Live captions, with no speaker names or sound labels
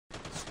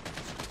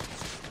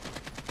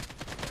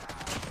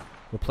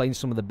We're playing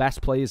some of the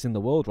best players in the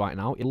world right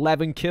now.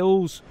 11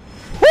 kills.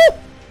 Woo!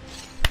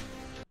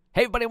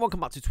 Hey everybody,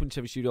 welcome back to Twin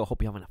Studio.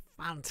 Hope you're having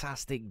a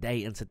fantastic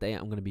day, and today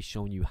I'm going to be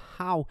showing you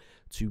how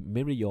to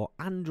mirror your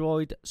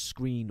Android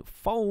screen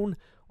phone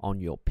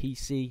on your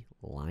PC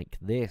like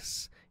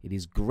this. It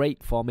is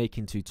great for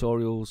making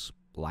tutorials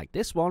like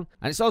this one,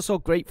 and it's also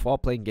great for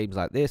playing games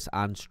like this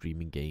and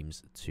streaming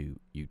games to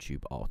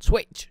YouTube or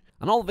Twitch.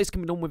 And all of this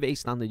can be done with a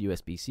standard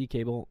USB-C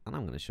cable, and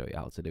I'm going to show you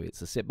how to do it.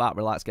 So sit back,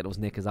 relax, get those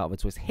knickers out of a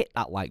twist, hit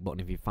that like button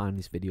if you find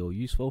this video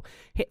useful,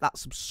 hit that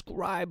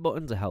subscribe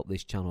button to help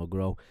this channel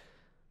grow,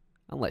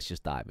 and let's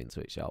just dive into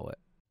it, shall we?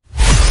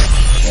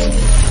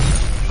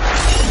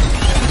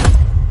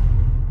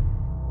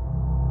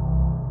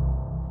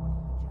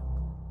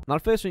 Now, the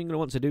first thing you're going to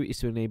want to do is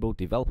to enable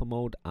developer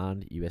mode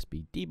and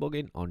USB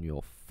debugging on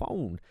your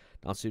phone.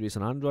 Now, to do this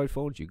on Android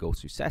phones, you go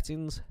to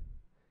settings,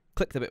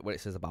 click the bit where it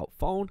says about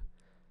phone,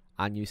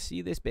 and you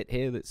see this bit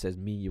here that says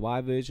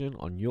MIUI version.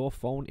 On your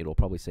phone, it'll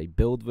probably say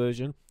build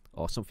version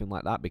or something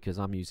like that, because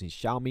I'm using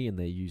Xiaomi and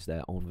they use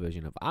their own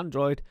version of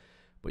Android.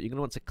 But you're going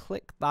to want to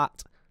click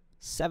that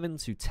 7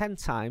 to 10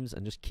 times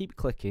and just keep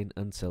clicking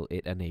until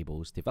it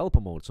enables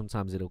developer mode.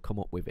 Sometimes it'll come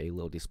up with a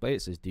little display.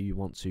 It says, do you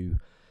want to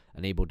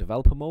enable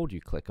developer mode?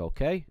 You click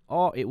OK,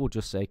 or it will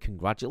just say,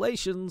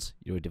 congratulations,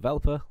 you're a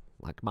developer,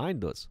 like mine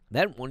does.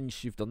 Then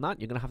once you've done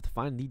that, you're going to have to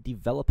find the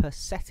developer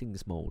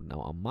settings mode. Now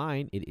on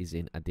mine, it is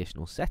in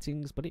additional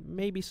settings, but it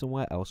may be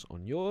somewhere else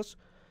on yours.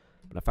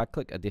 But if I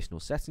click additional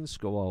settings,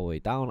 scroll all the way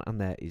down,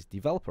 and there is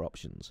developer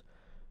options.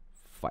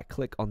 If I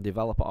click on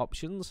developer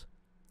options,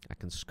 I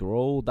can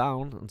scroll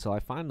down until I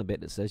find the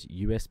bit that says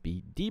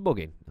USB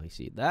debugging. Now you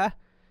see it there.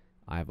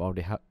 I've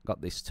already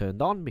got this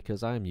turned on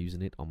because I am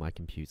using it on my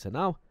computer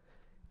now.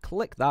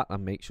 Click that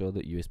and make sure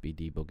that USB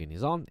debugging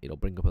is on. It'll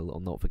bring up a little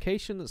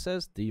notification that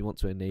says, do you want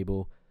to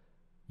enable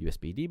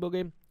USB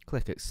debugging?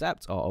 Click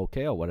accept or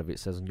OK or whatever it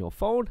says on your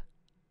phone,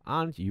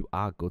 and you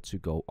are good to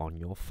go on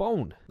your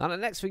phone. Now the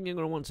next thing you're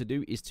going to want to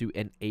do is to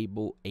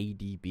enable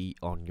ADB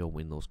on your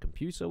Windows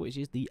computer, which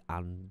is the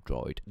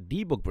Android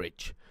debug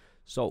bridge.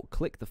 So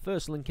click the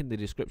first link in the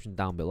description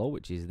down below,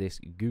 which is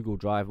this Google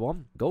Drive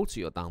one. Go to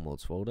your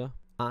downloads folder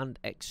and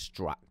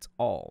extract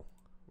all.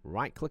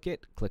 Right click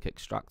it, click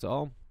extract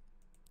all,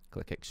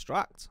 click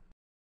extract.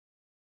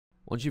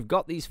 Once you've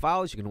got these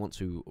files, you're going to want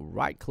to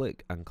right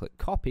click and click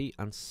copy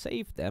and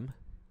save them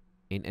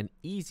in an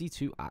easy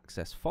to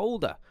access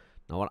folder.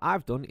 Now what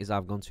I've done is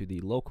I've gone to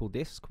the local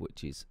disk,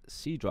 which is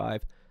C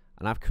drive,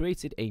 and I've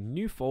created a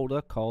new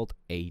folder called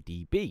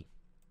ADB,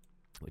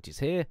 which is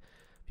here.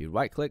 You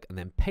right click and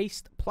then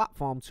paste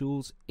platform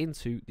tools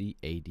into the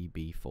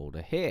ADB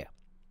folder here.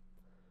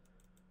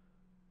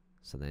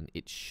 So then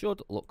it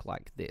should look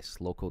like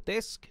this: local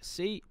disk,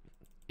 C,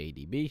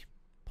 ADB,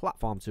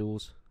 platform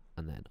tools,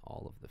 and then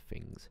all of the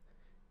things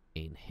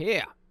in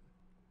here.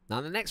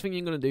 Now the next thing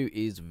you're going to do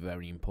is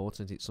very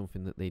important. It's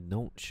something that they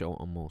don't show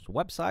on most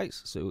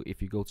websites. So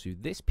if you go to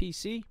this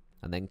PC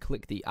and then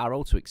click the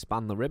arrow to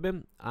expand the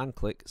ribbon and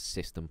click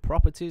system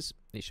properties,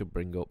 it should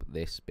bring up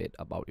this bit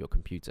about your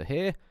computer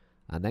here.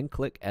 And then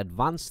click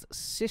advanced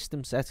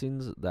system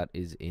settings, that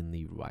is in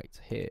the right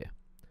here.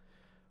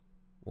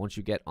 Once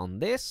you get on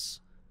this,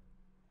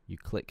 you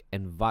click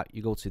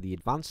you go to the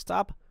advanced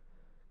tab,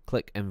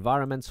 click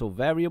environmental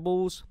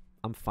variables,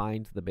 and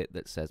find the bit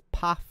that says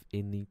path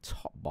in the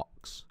top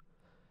box.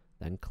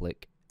 Then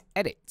click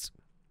edit.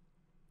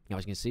 Now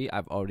as you can see,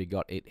 I've already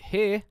got it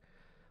here,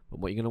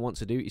 but what you're going to want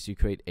to do is to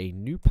create a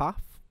new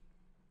path.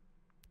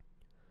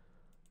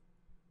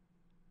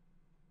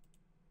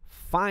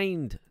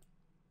 Find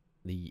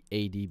the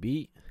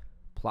ADB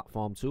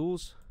platform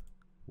tools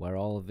where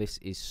all of this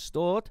is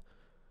stored.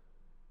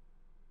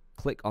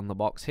 Click on the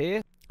box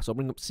here. So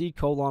bring up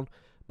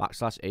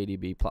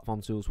C:\ADB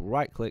platform tools,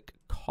 right click,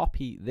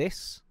 copy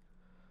this,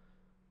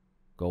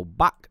 go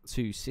back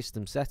to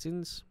system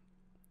settings,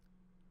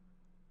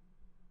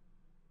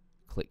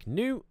 click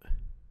new,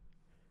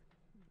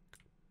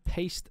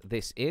 paste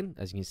this in.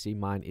 As you can see,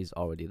 mine is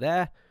already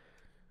there.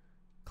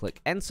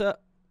 Click enter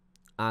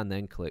and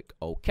then click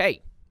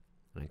OK.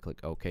 And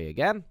click OK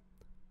again,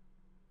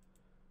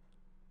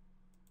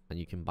 and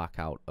you can back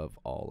out of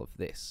all of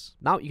this.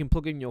 Now you can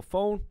plug in your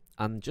phone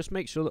and just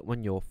make sure that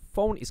when your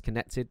phone is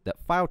connected,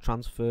 that file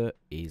transfer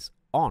is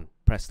on.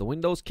 Press the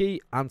Windows key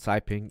and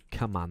type in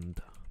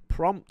command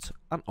prompt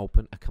and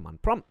open a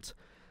command prompt.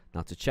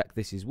 Now to check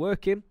this is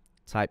working,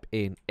 type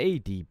in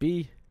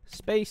ADB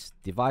space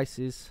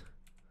devices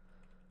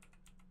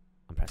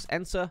and press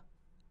enter,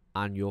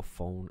 and your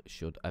phone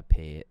should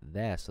appear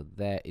there. So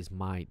there is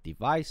my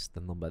device, the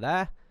number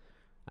there,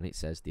 and it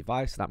says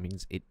device. That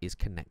means it is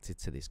connected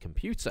to this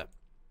computer.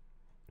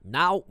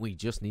 Now we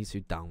just need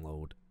to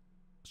download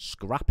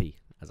Scrappy,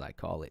 as I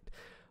call it,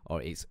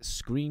 or it's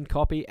screen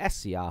copy,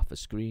 SCR for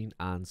screen,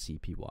 and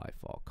CPY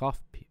for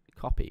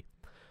copy.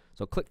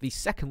 So click the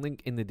second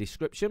link in the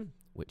description,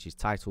 which is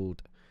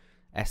titled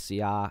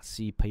SCR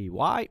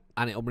CPY,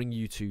 and it'll bring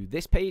you to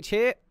this page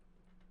here.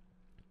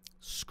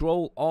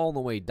 Scroll all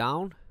the way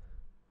down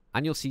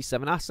And you'll see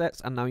 7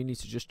 assets, and now you need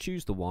to just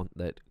choose the one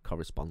that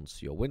corresponds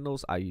to your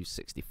Windows. I use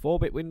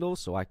 64-bit Windows,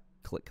 so I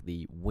click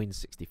the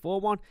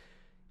Win64 one.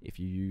 If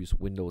you use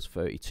Windows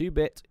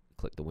 32-bit,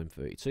 click the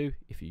Win32.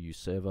 If you use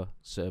server,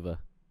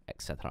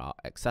 etc.,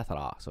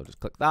 etc. So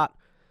just click that.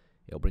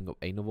 It'll bring up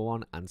another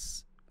one, and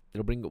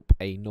it'll bring up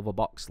another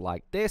box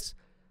like this.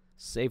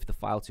 Save the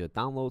file to your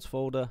downloads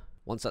folder.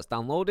 Once that's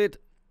downloaded,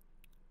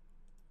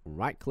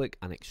 right-click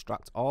and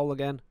extract all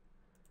again.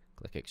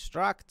 Click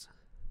extract.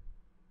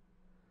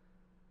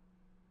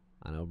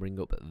 And it'll bring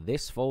up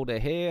this folder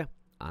here.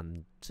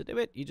 And to do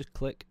it, you just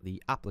click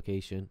the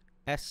application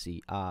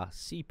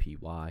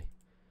SCRCPY.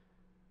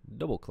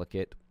 Double click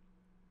it.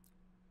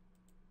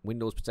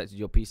 Windows protected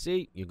your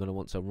PC. You're going to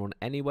want to run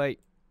anyway.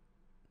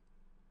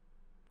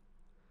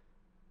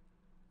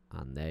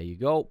 And there you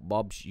go.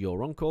 Bob's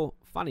your uncle.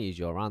 Fanny is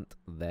your aunt.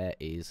 There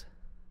is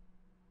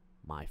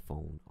my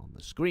phone on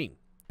the screen.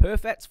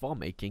 Perfect for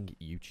making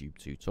YouTube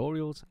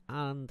tutorials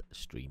and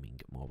streaming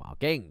mobile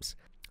games.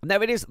 And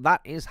there it is.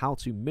 That is how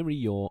to mirror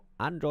your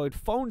Android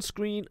phone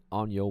screen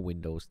on your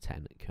Windows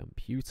 10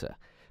 computer.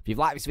 If you've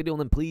liked this video,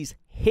 then please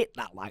hit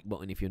that like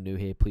button. If you're new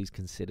here, please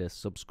consider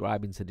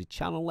subscribing to the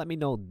channel. Let me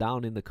know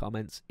down in the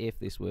comments if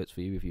this works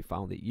for you, if you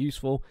found it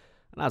useful.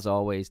 And as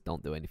always,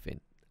 don't do anything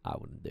I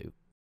wouldn't do.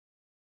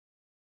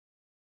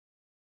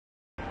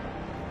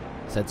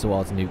 Let's head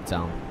towards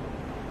Nuketown.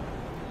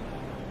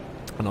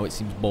 I know it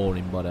seems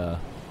boring, but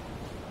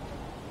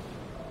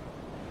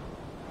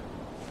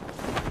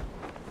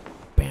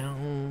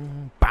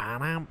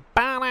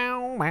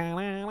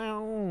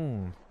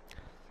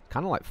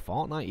kind of like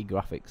Fortnite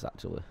graphics,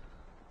 actually.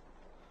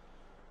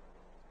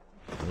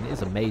 I mean, it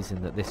is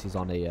amazing that this is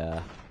on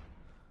a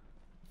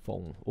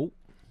phone. Oh,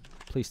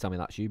 please tell me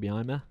that's you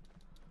behind me.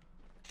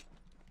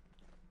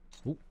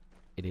 Oh,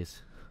 it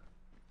is.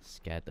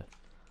 Scared.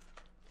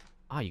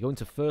 Ah, you go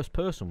into first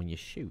person when you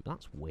shoot.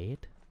 That's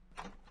weird.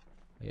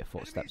 I hear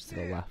footsteps to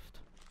the left.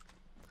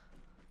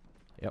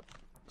 Yep.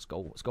 Let's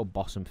go. Let's go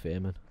boss and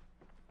Fearman.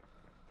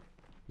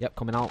 Yep,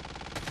 coming out.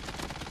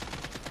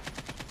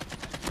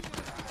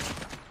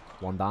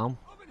 One down.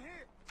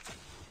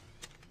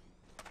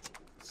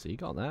 See you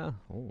got there.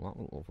 Oh, that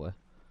looked lovely.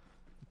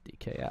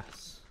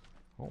 DKS.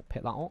 Oh,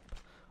 pick that up.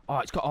 Oh,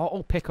 it's got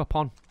auto pickup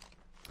on.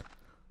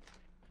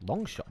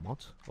 Long shot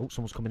mod. Oh,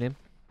 someone's coming in.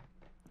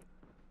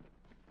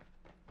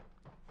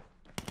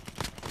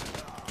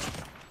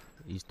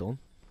 He's done.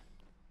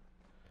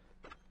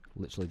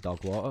 Literally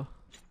dog water.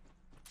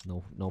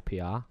 No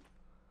PR.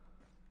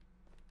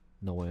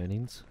 No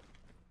earnings.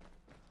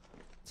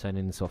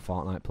 Turning into a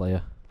Fortnite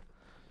player.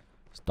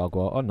 It's dog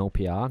water, no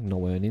PR,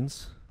 no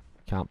earnings.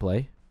 Can't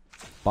play.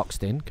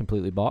 Boxed in,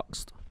 completely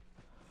boxed.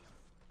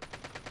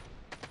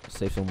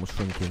 Safe zone was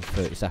shrinking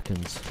 30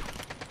 seconds.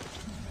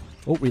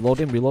 Oh, reload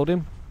him, reload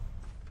him.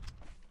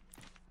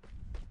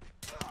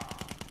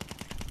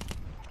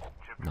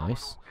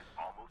 Nice.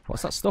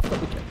 What's that stuff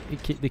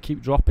that they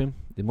keep dropping?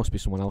 There must be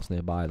someone else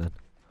nearby then.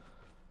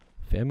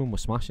 Fearman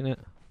was smashing it.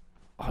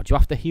 Oh, do you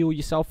have to heal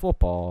yourself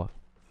up or?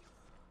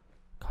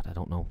 God, I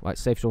don't know. Right,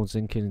 safe zone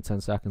sinking in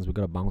 10 seconds. We've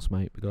got to bounce,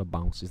 mate. We've got to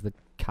bounce. Is the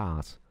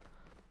cars?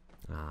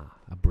 Ah,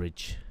 a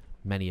bridge.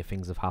 Many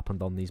things have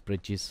happened on these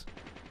bridges.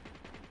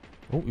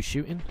 Oh, he's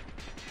shooting.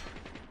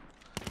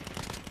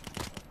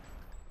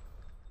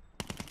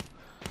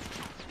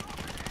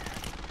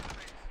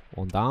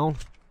 One down.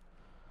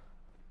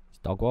 It's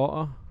dog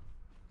water.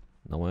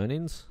 No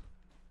earnings.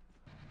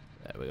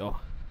 There we go.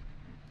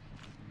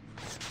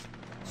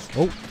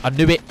 Oh, I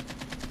knew it.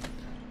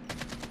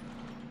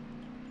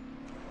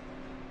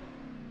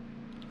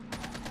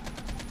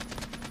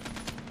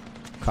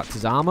 Cracked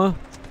his armor.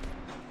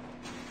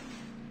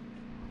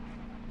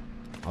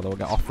 How do I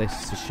get off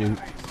this to shoot?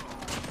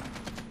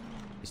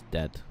 He's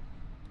dead.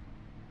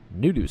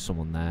 Knew there was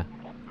someone there.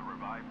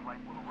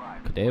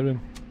 Could hear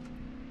him.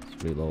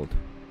 Let's reload.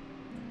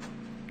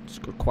 Just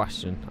a good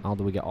question. How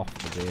do we get off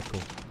the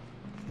vehicle?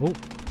 Oh.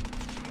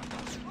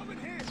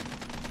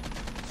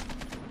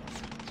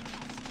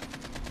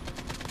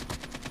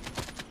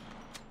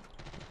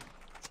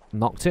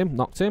 Knocked him,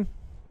 knocked him.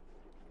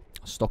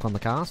 Stuck on the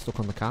car, stuck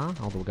on the car.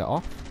 How do we get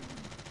off?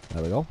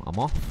 There we go, I'm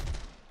off.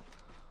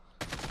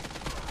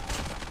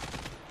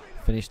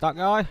 Finish that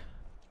guy.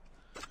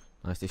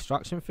 Nice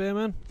distraction,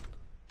 Fearman.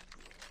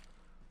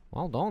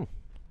 Well done.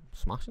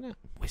 Smashing it.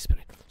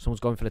 Whispering. Someone's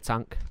going for the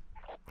tank.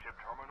 Chip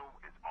terminal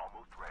is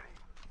almost ready.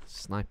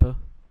 Sniper.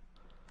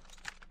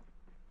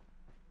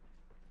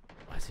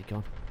 Where's he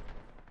gone?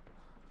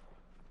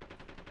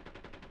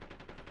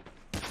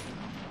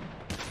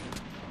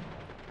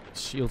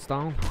 Shields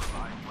down.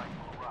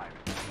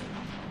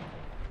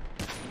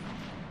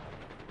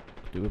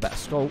 Do a better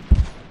scope.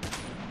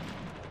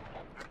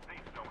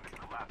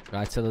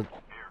 Guy to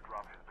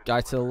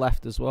the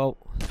left as well.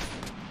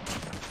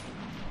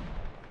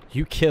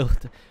 You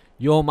killed.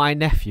 You're my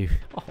nephew.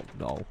 Oh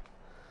no.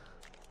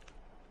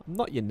 I'm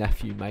not your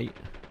nephew, mate.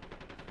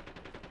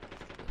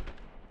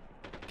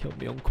 Killed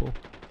me uncle.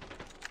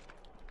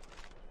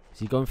 Is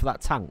he going for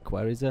that tank?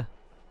 Where is he?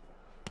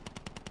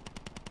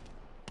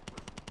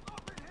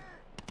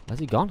 Where's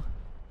he gone?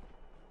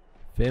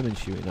 Fearman's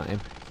shooting at him.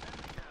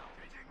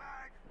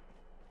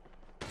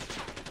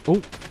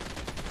 Oh.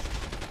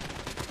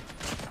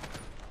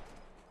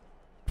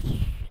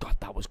 God,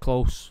 that was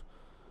close.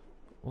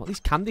 What are these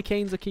candy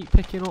canes I keep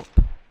picking up?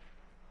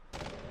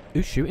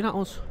 Who's shooting at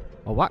us?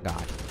 Oh, that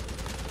guy.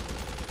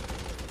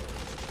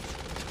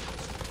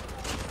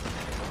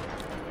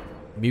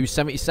 Muse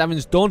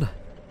 77's done.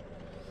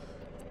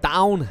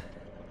 Down.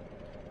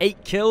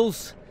 8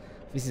 kills.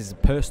 This is a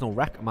personal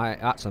record. My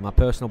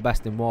personal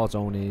best in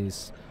Warzone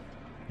is,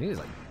 I think it's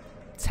like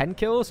 10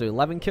 kills or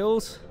 11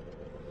 kills.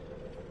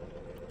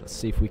 Let's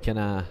see if we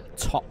can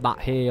top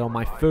that here on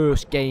my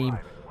first game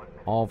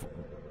of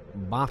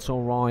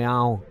Battle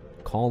Royale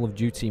Call of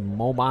Duty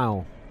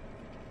Mobile.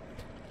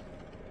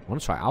 I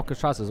want to try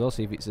Alcatraz as well,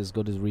 see if it's as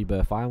good as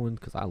Rebirth Island,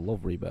 because I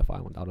love Rebirth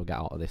Island. How do I get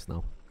out of this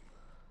now?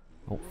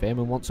 Oh,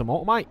 Fearman wants a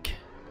motor mic.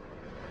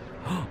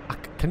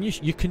 Can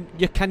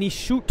you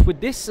shoot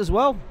with this as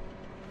well?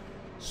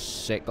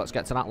 Sick. Let's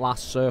get to that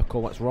last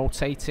circle. Let's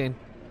rotate in.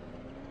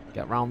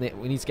 Get round it.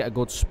 We need to get a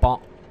good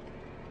spot.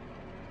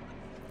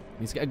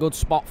 Need to get a good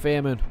spot,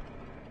 Fearman.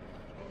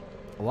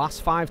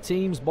 Last 5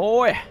 teams,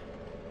 boy.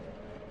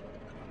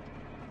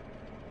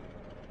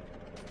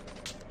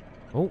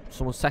 Oh,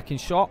 someone's taking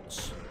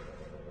shots.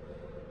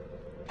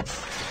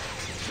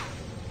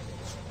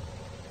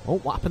 Oh,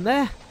 what happened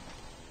there?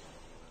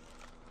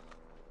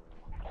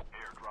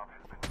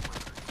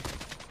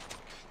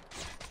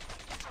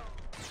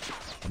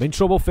 I'm in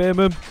trouble,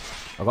 Fearman.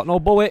 I've got no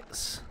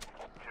bullets.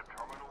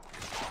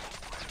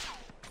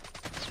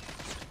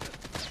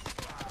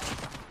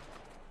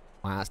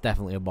 Wow, that's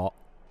definitely a bot.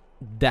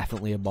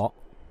 Definitely a bot.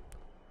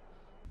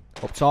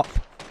 Up top.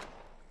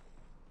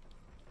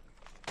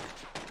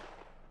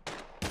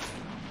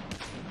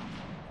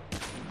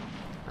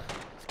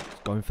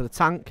 Going for the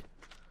tank.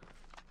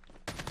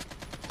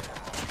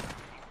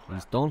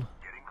 He's done.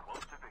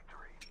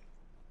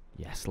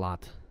 Yes, lad.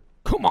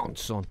 Come on,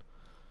 son.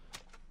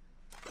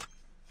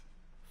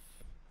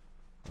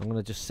 I'm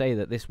going to just say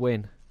that this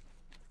win...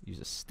 Use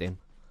a stim.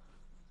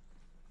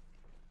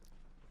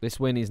 This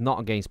win is not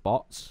against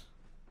bots.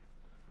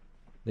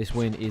 This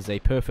win is a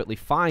perfectly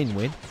fine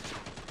win.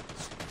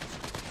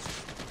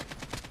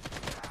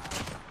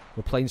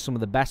 We're playing some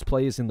of the best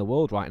players in the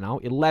world right now.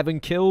 11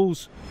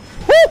 kills.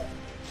 Woo!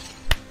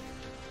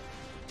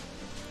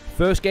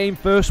 First game,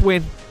 first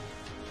win.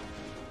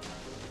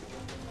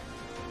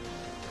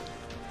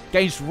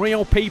 Against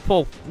real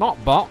people,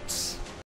 not bots.